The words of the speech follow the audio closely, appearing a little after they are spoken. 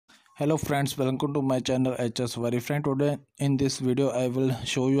Hello friends, welcome to my channel HS Very Friend. Today in this video I will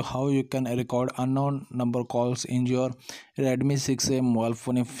show you how you can record unknown number calls in your Redmi 6A mobile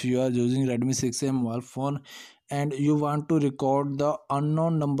phone. If you are using Redmi 6A mobile phone and you want to record the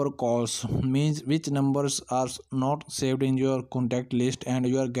unknown number calls, means which numbers are not saved in your contact list and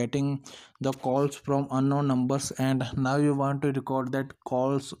you are getting the calls from unknown numbers, and now you want to record that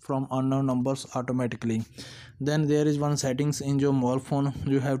calls from unknown numbers automatically. Then there is one settings in your mobile phone,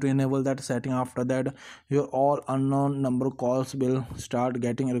 you have to enable that setting. After that your all unknown number calls will start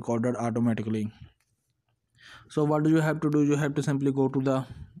getting recorded automatically. So what do you have to do? You have to simply go to the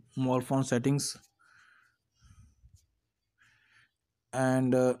mobile phone settings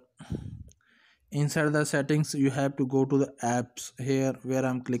and inside the settings you have to go to the apps. Here where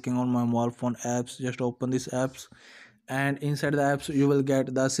I'm clicking on my mobile phone apps, just open these apps, and inside the apps you will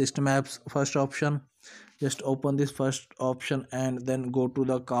get the system apps first option. Just open this first option and then go to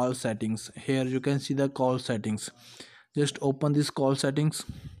the call settings. Here you can see the call settings. Just open this call settings.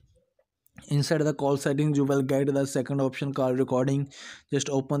 Inside the call settings you will get the second option, call recording. Just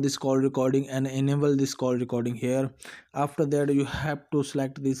open this call recording and enable this call recording here. After that you have to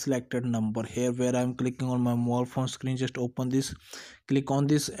select the selected number. Here where I'm clicking on my mobile phone screen, just open this, click on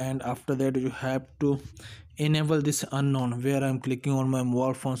this, and after that you have to enable this unknown. Where I'm clicking on my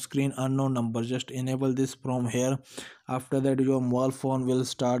mobile phone screen, unknown number, just enable this from here. After that your mobile phone will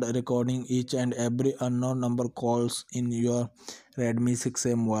start recording each and every unknown number calls in your Redmi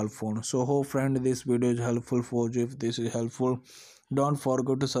 6A mobile phone. So hope friend this video is helpful for you. If this is helpful, don't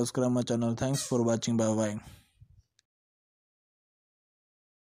forget to subscribe my channel. Thanks for watching. Bye bye.